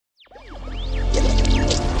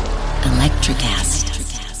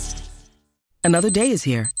NutraCast. Another day is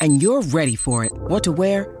here, and you're ready for it. What to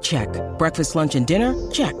wear? Check. Breakfast, lunch, and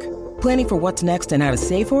dinner? Check. Planning for what's next and how to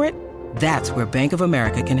save for it? That's where Bank of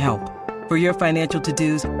America can help. For your financial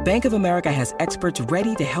to-dos, Bank of America has experts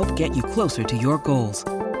ready to help get you closer to your goals.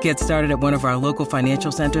 Get started at one of our local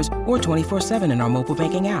financial centers or 24/7 in our mobile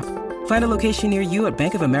banking app. Find a location near you at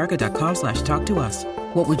bankofamerica.com/talktous.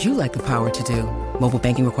 What would you like the power to do? Mobile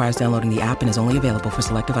banking requires downloading the app and is only available for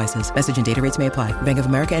select devices. Message and data rates may apply. Bank of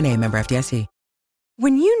America N.A., member FDIC.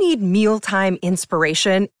 When you need mealtime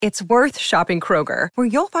inspiration, it's worth shopping Kroger, where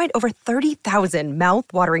you'll find over 30,000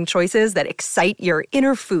 mouth-watering choices that excite your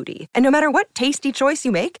inner foodie. And no matter what tasty choice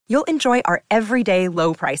you make, you'll enjoy our everyday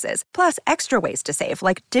low prices, plus extra ways to save,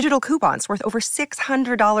 like digital coupons worth over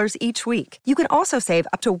 $600 each week. You can also save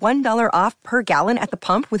up to $1 off per gallon at the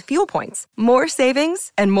pump with fuel points. More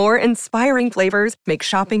savings and more inspiring flavors make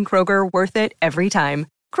shopping Kroger worth it every time.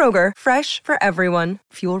 Kroger, fresh for everyone.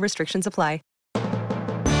 Fuel restrictions apply.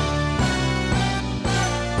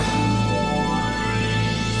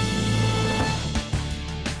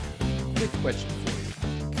 Quick question for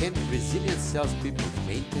you. Can resilient salespeople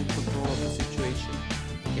maintain control of the situation?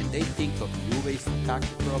 Can they think of new ways to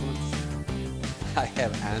tackle problems? I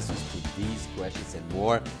have answers to these questions and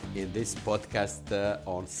more in this podcast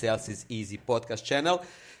on Sales is Easy podcast channel.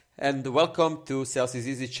 And welcome to Sales is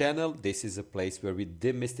Easy channel. This is a place where we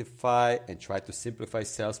demystify and try to simplify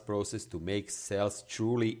sales process to make sales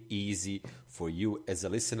truly easy for you as a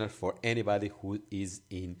listener, for anybody who is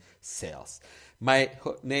in sales. My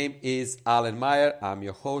name is Alan Meyer. I'm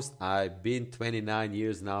your host. I've been 29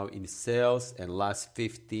 years now in sales and last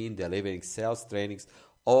 15 delivering sales trainings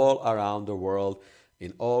all around the world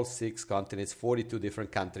in all 6 continents, 42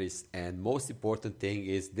 different countries. And most important thing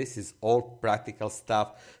is this is all practical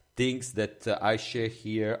stuff. Things that I share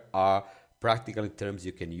here are practical in terms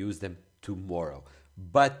you can use them tomorrow.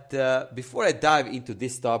 But before I dive into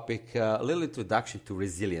this topic, a little introduction to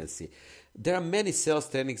resiliency. There are many sales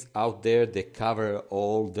trainings out there that cover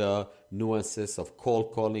all the nuances of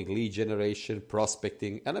cold calling, lead generation,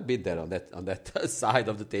 prospecting, and I've been there on that side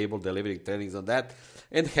of the table, delivering trainings on that,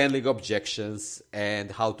 and handling objections and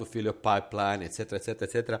how to fill your pipeline, etc., etc.,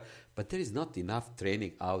 etc. But there is not enough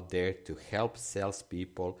training out there to help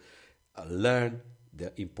salespeople learn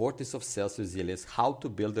the importance of sales resilience, how to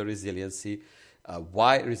build the resiliency,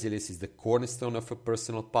 why resilience is the cornerstone of a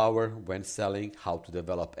personal power when selling, how to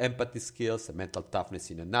develop empathy skills, and mental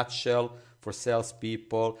toughness in a nutshell for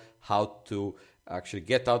salespeople, how to actually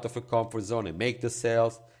get out of a comfort zone and make the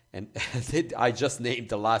sales. And I just named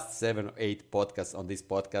the last 7 or 8 podcasts on this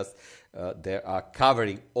podcast. They are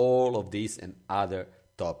covering all of these and other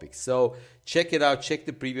topics. So check it out. Check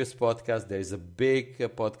the previous podcast. There is a big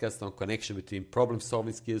podcast on connection between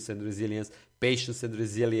problem-solving skills and resilience, patience and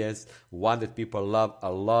resilience. One that people love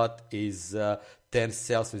a lot is 10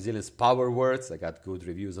 Sales Resilience Power Words. I got good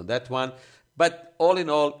reviews on that one. But all in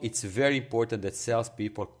all, it's very important that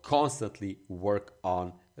salespeople constantly work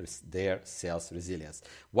on their sales resilience.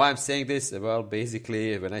 Why I'm saying this? Well,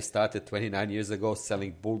 basically, when I started 29 years ago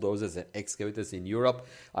selling bulldozers and excavators in Europe,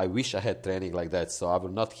 I wish I had training like that. So I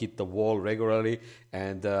would not hit the wall regularly.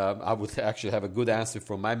 And I would actually have a good answer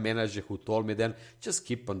from my manager who told me then, just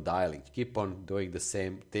keep on dialing, keep on doing the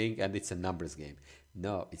same thing. And it's a numbers game.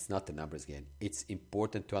 No, it's not a numbers game. It's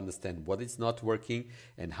important to understand what is not working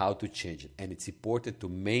and how to change it. And it's important to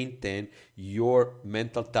maintain your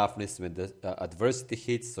mental toughness when the adversity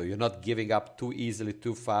hits, so you're not giving up too easily,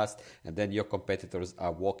 too fast, and then your competitors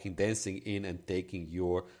are dancing in and taking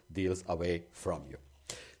your deals away from you.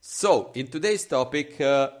 So, in today's topic,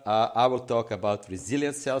 I will talk about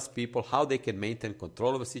resilient salespeople, how they can maintain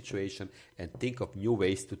control of a situation and think of new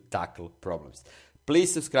ways to tackle problems.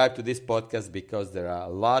 Please subscribe to this podcast because there are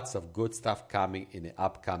lots of good stuff coming in the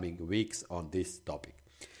upcoming weeks on this topic.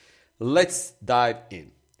 Let's dive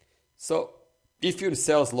in. So, if you're in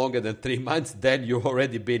sales longer than 3 months, then you've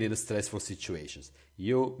already been in stressful situations.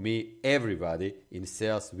 You, me, everybody in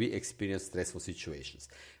sales, we experience stressful situations.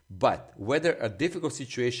 But whether a difficult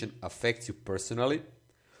situation affects you personally,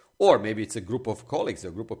 or maybe it's a group of colleagues,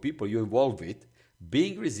 a group of people you're involved with,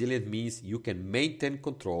 being resilient means you can maintain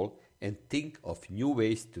control and think of new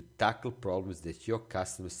ways to tackle problems that your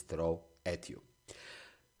customers throw at you.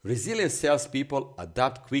 Resilient salespeople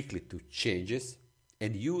adapt quickly to changes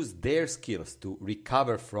and use their skills to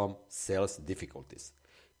recover from sales difficulties.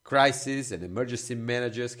 Crisis and emergency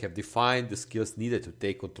managers have defined the skills needed to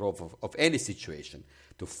take control of any situation,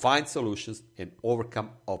 to find solutions and overcome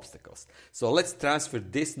obstacles. So let's transfer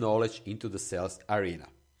this knowledge into the sales arena.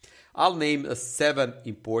 I'll name 7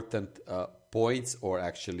 important points or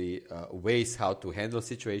actually ways how to handle a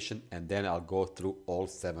situation, and then I'll go through all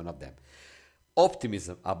 7 of them.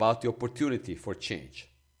 Optimism about the opportunity for change.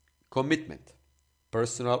 Commitment,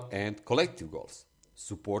 personal and collective goals.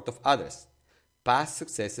 Support of others. Past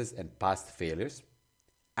successes and past failures.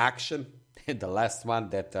 Action, and the last one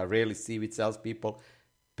that I rarely see with salespeople,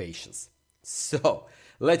 patience. So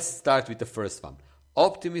let's start with the first one.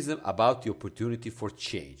 Optimism about the opportunity for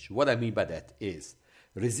change. What I mean by that is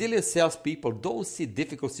resilient salespeople don't see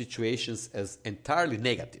difficult situations as entirely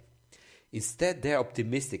negative. Instead, they're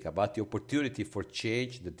optimistic about the opportunity for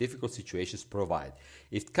change the difficult situations provide.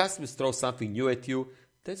 If customers throw something new at you,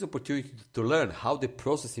 there's opportunity to learn how they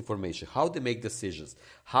process information, how they make decisions,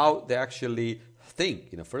 how they actually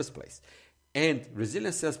think in the first place. And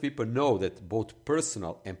resilient salespeople know that both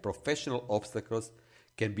personal and professional obstacles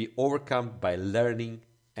can be overcome by learning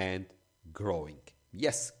and growing.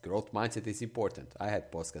 Yes, growth mindset is important. I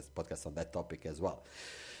had podcasts on that topic as well.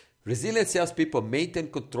 Resilient salespeople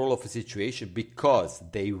maintain control of a situation because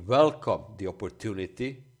they welcome the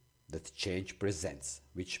opportunity that change presents,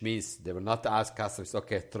 which means they will not ask customers,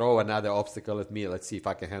 okay, throw another obstacle at me, let's see if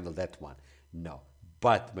I can handle that one. No.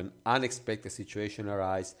 But when unexpected situation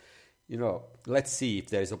arises, let's see if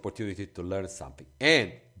there is opportunity to learn something.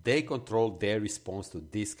 And they control their response to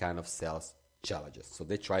this kind of sales challenges. So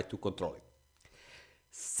they try to control it.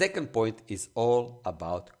 Second point is all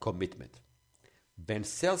about commitment. When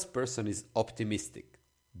salesperson is optimistic,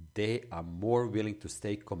 they are more willing to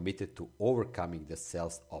stay committed to overcoming the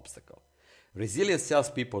sales obstacle. Resilient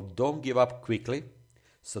salespeople don't give up quickly,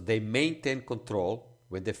 so they maintain control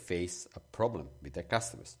when they face a problem with their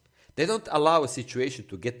customers. They don't allow a situation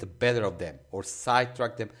to get the better of them or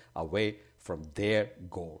sidetrack them away from their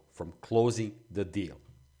goal, from closing the deal.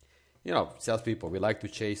 Salespeople, we like to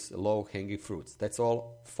chase low-hanging fruits. That's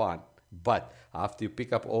all fun. But after you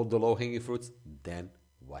pick up all the low-hanging fruits, then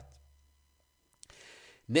what?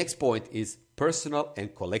 Next point is personal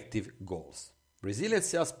and collective goals. Resilient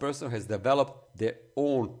salesperson has developed their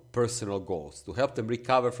own personal goals to help them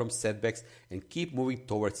recover from setbacks and keep moving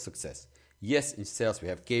towards success. Yes, in sales we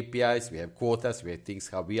have KPIs, we have quotas, we have things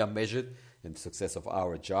how we are measured in the success of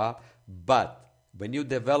our job. But when you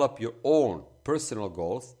develop your own personal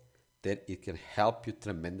goals, then it can help you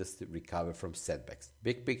tremendously recover from setbacks.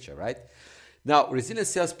 Big picture, right? Now, resilient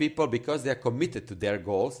salespeople, because they are committed to their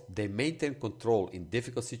goals, they maintain control in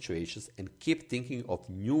difficult situations and keep thinking of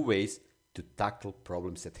new ways to tackle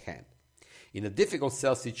problems at hand. In a difficult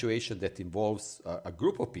sales situation that involves a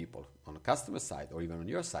group of people on the customer side or even on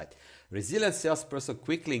your side, resilient salesperson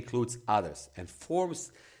quickly includes others and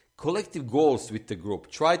forms collective goals with the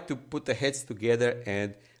group. Try to put the heads together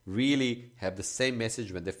and really have the same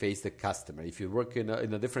message when they face the customer. If you work in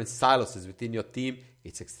a different silos within your team,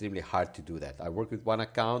 it's extremely hard to do that. I work with one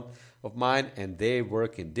account of mine and they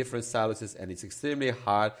work in different silos and it's extremely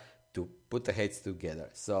hard to put the heads together.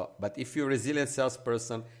 But if you're a resilient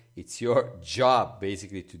salesperson, it's your job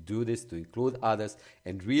basically to do this, to include others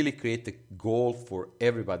and really create a goal for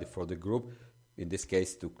everybody, for the group, in this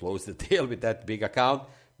case to close the deal with that big account,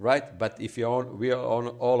 right? But if we are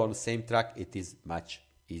all on the same track, it is much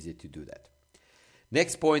easier to do that.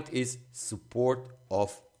 Next point is support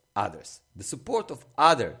of others. The support of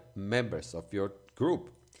other members of your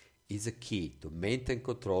group is a key to maintain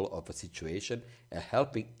control of a situation and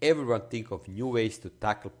helping everyone think of new ways to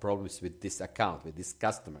tackle problems with this account, with this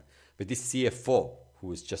customer, with this CFO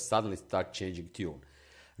who is just suddenly start changing tune.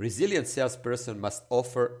 Resilient salesperson must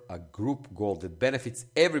offer a group goal that benefits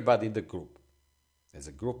everybody in the group. As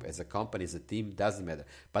a group, as a company, as a team, doesn't matter.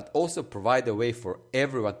 But also provide a way for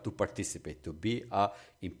everyone to participate, to be an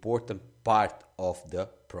important part of the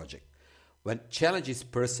project. When challenge is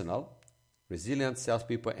personal, resilient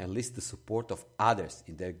salespeople enlist the support of others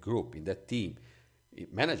in their group, in their team,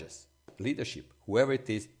 managers, leadership, whoever it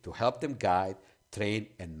is, to help them guide, train,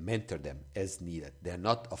 and mentor them as needed. They're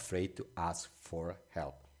not afraid to ask for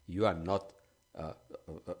help. You are not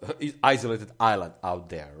isolated island out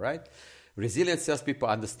there, right? Resilient salespeople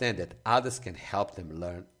understand that others can help them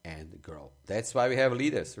learn and grow. That's why we have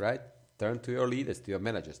leaders, right? Turn to your leaders, to your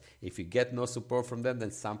managers. If you get no support from them,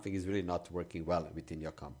 then something is really not working well within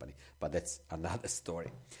your company. But that's another story.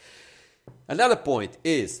 Another point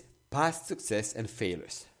is past success and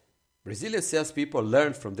failures. Resilient salespeople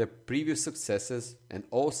learn from their previous successes and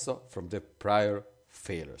also from their prior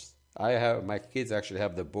failures. My kids actually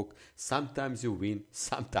have the book, Sometimes You Win,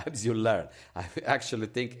 Sometimes You Learn. I actually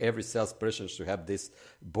think every salesperson should have this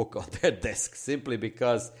book on their desk, simply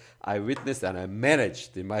because I witnessed and I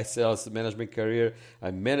managed in my sales management career.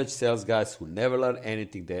 I managed sales guys who never learn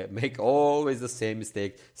anything. They make always the same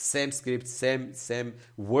mistake, same script, same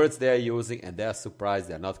words they are using, and they are surprised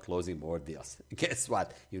they are not closing more deals. Guess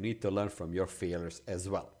what? You need to learn from your failures as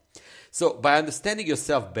well. So by understanding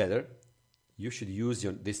yourself better, you should use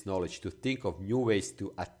this knowledge to think of new ways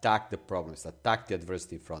to attack the problems, attack the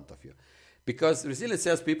adversity in front of you. Because resilient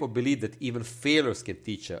salespeople believe that even failures can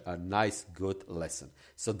teach a nice, good lesson.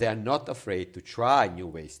 So they are not afraid to try new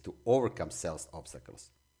ways to overcome sales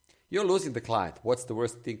obstacles. You're losing the client. What's the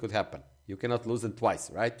worst thing could happen? You cannot lose them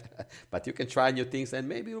twice, right? But you can try new things, and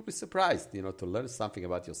maybe you'll be surprised, to learn something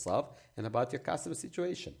about yourself and about your customer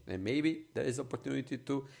situation. And maybe there is opportunity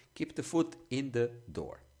to keep the foot in the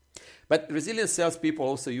door. But resilient salespeople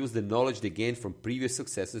also use the knowledge they gained from previous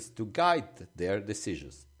successes to guide their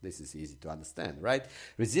decisions. This is easy to understand, right?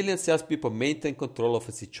 Resilient salespeople maintain control of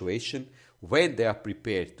a situation when they are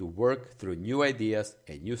prepared to work through new ideas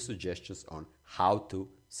and new suggestions on how to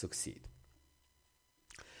succeed.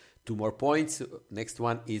 2 more points. Next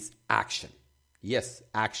one is action. Yes,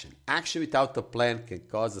 action. Action without a plan can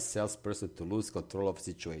cause a salesperson to lose control of a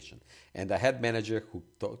situation. And I had a manager who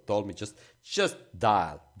told me just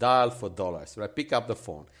dial for dollars, right? Pick up the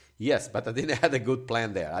phone. Yes, but I didn't have a good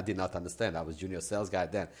plan there. I did not understand. I was junior sales guy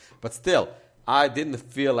then. But still, I didn't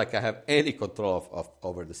feel like I have any control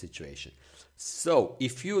over the situation. So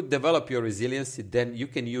if you develop your resiliency, then you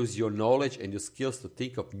can use your knowledge and your skills to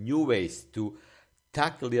think of new ways to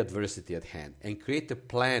tackle the adversity at hand and create a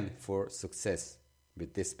plan for success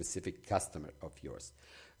with this specific customer of yours.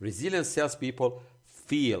 Resilient salespeople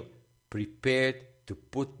feel prepared to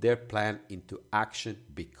put their plan into action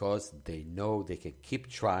because they know they can keep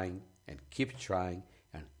trying and keep trying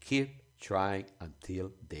and keep trying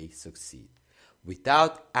until they succeed.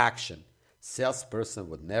 Without action, salesperson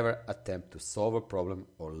would never attempt to solve a problem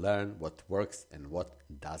or learn what works and what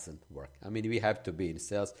doesn't work. I mean, we have to be in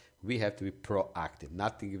sales, we have to be proactive.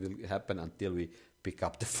 Nothing will happen until we pick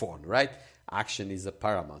up the phone, right? Action is a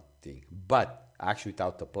paramount thing. But action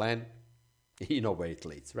without a plan, you know where it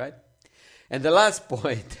leads, right? And the last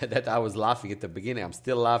point that I was laughing at the beginning, I'm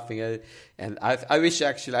still laughing at it, and I wish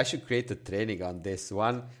actually I should create a training on this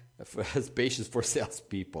one, Patience for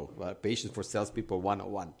Salespeople, Patience for Salespeople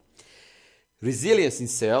 101. Resilience in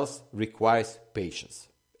sales requires patience.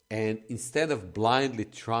 And instead of blindly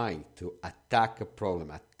trying to attack a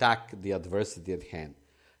problem, attack the adversity at hand,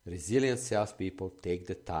 resilient salespeople take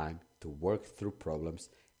the time to work through problems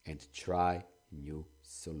and try new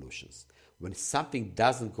solutions. When something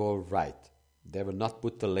doesn't go right, they will not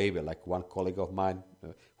put the label, like one colleague of mine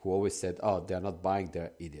who always said, oh, they're not buying,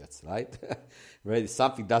 they're idiots, right? Right? If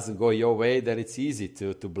something doesn't go your way, then it's easy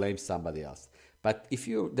to blame somebody else. But if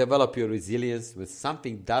you develop your resilience when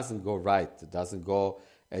something doesn't go right, doesn't go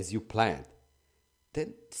as you planned,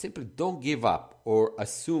 then simply don't give up or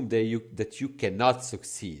assume that you cannot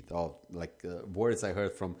succeed. Or like words I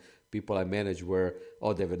heard from people I manage were,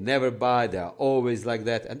 oh, they will never buy, they are always like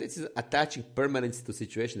that. And this is attaching permanence to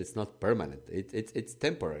situation. It's not permanent. It's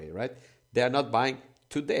temporary, right? They are not buying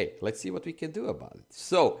today. Let's see what we can do about it.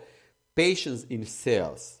 So patience in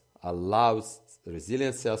sales allows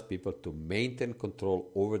resilient salespeople to maintain control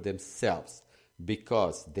over themselves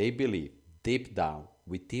because they believe deep down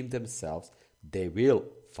within themselves they will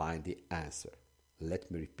find the answer. Let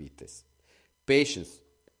me repeat this. Patience,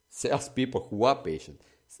 salespeople who are patient,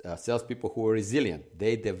 salespeople who are resilient,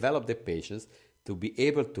 they develop the patience to be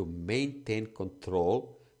able to maintain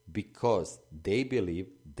control because they believe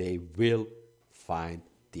they will find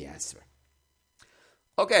the answer.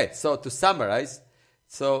 Okay, so to summarize,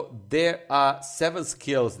 so there are 7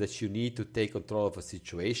 skills that you need to take control of a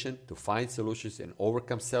situation, to find solutions and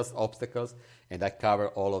overcome sales obstacles, and I cover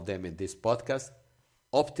all of them in this podcast.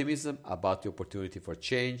 Optimism about the opportunity for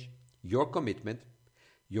change, your commitment,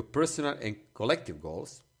 your personal and collective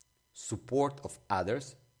goals, support of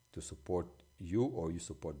others to support you or you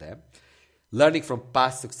support them, learning from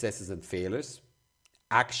past successes and failures,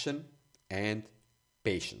 action, and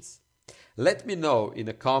patience. Let me know in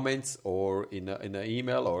the comments or in an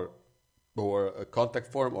email or a contact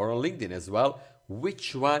form or on LinkedIn as well,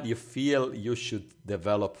 which one you feel you should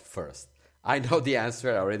develop first. I know the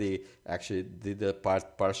answer. I already actually did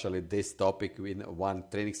partially this topic in one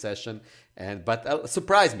training session, but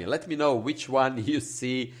surprise me. Let me know which one you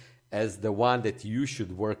see as the one that you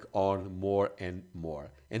should work on more and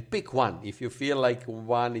more. And pick one. If you feel like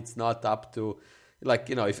one it's not up to like,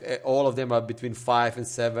 if all of them are between 5 and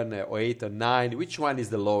 7 or 8 or 9, which one is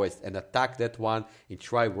the lowest, and attack that one and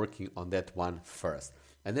try working on that one first.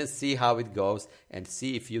 And then see how it goes and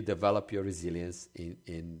see if you develop your resilience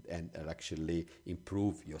and actually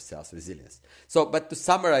improve your sales resilience. So, but to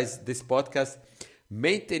summarize this podcast,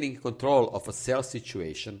 maintaining control of a sales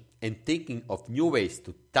situation and thinking of new ways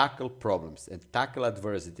to tackle problems and tackle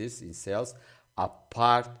adversities in sales are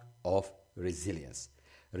part of resilience.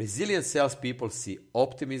 Resilient salespeople see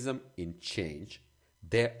optimism in change.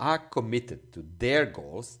 They are committed to their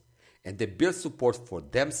goals and they build support for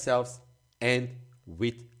themselves and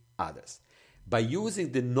with others. By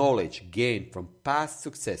using the knowledge gained from past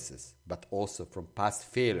successes, but also from past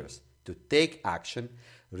failures, to take action,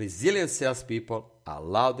 resilient salespeople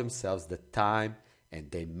allow themselves the time and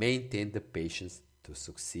they maintain the patience to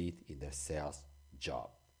succeed in their sales job.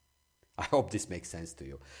 I hope this makes sense to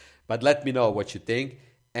you. But let me know what you think.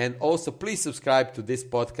 And also, please subscribe to this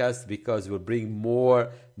podcast because we'll bring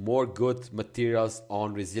more good materials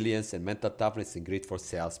on resilience and mental toughness and grit for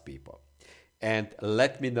salespeople. And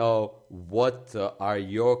let me know what are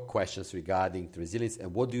your questions regarding resilience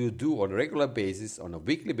and what do you do on a regular basis, on a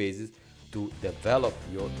weekly basis, to develop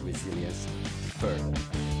your resilience further.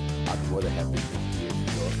 I'd be more than happy to hear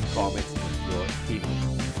your comments and your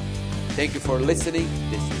emails. Thank you for listening.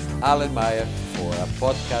 This is Alan Meyer for a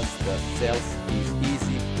podcast, The Sales is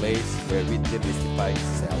Easy, place where we demystify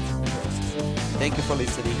sales process. Thank you for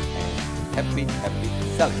listening and happy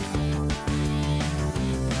selling.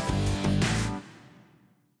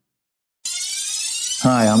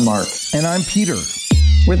 Hi, I'm Mark. And I'm Peter.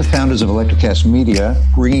 We're the founders of Electrocast Media,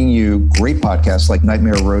 bringing you great podcasts like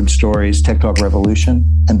Nightmare Road Stories, Tech Talk Revolution,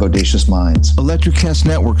 and Bodacious Minds. Electrocast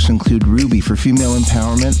networks include Ruby for female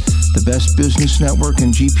empowerment, the Best Business Network,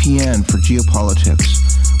 and GPN for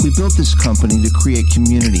geopolitics. We built this company to create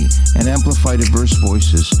community and amplify diverse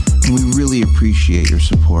voices, and we really appreciate your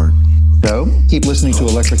support. So, keep listening to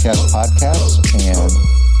Electrocast podcasts and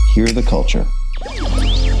hear the culture.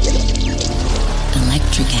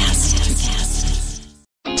 Electrocast.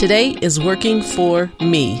 Today is working for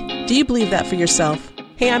me. Do you believe that for yourself?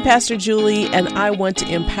 Hey, I'm Pastor Julie, and I want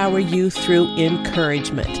to empower you through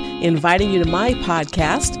encouragement. Inviting you to my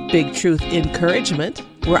podcast, Big Truth Encouragement,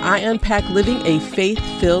 where I unpack living a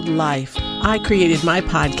faith-filled life. I created my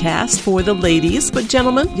podcast for the ladies, but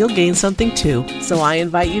gentlemen, you'll gain something too. So I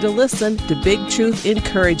invite you to listen to Big Truth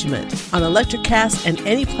Encouragement on Electrocast and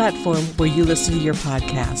any platform where you listen to your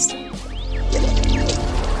podcast.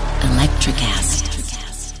 Electrocast.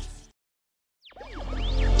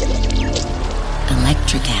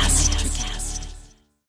 Electrocast.